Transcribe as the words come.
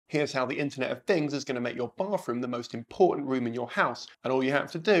Here's how the Internet of Things is going to make your bathroom the most important room in your house, and all you have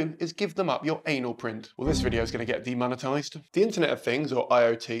to do is give them up your anal print. Well, this video is going to get demonetised. The Internet of Things, or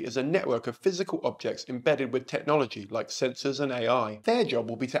IoT, is a network of physical objects embedded with technology like sensors and AI. Their job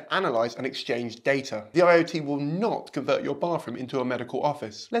will be to analyse and exchange data. The IoT will not convert your bathroom into a medical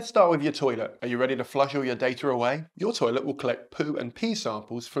office. Let's start with your toilet. Are you ready to flush all your data away? Your toilet will collect poo and pee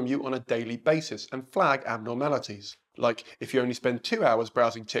samples from you on a daily basis and flag abnormalities. Like if you only spend 2 hours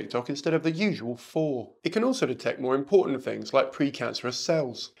browsing TikTok instead of the usual 4. It can also detect more important things like precancerous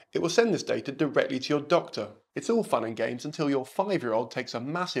cells. It will send this data directly to your doctor. It's all fun and games until your 5-year-old takes a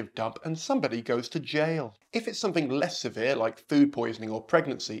massive dump and somebody goes to jail. If it's something less severe like food poisoning or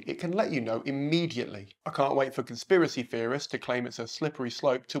pregnancy, it can let you know immediately. I can't wait for conspiracy theorists to claim it's a slippery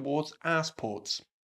slope towards ass ports.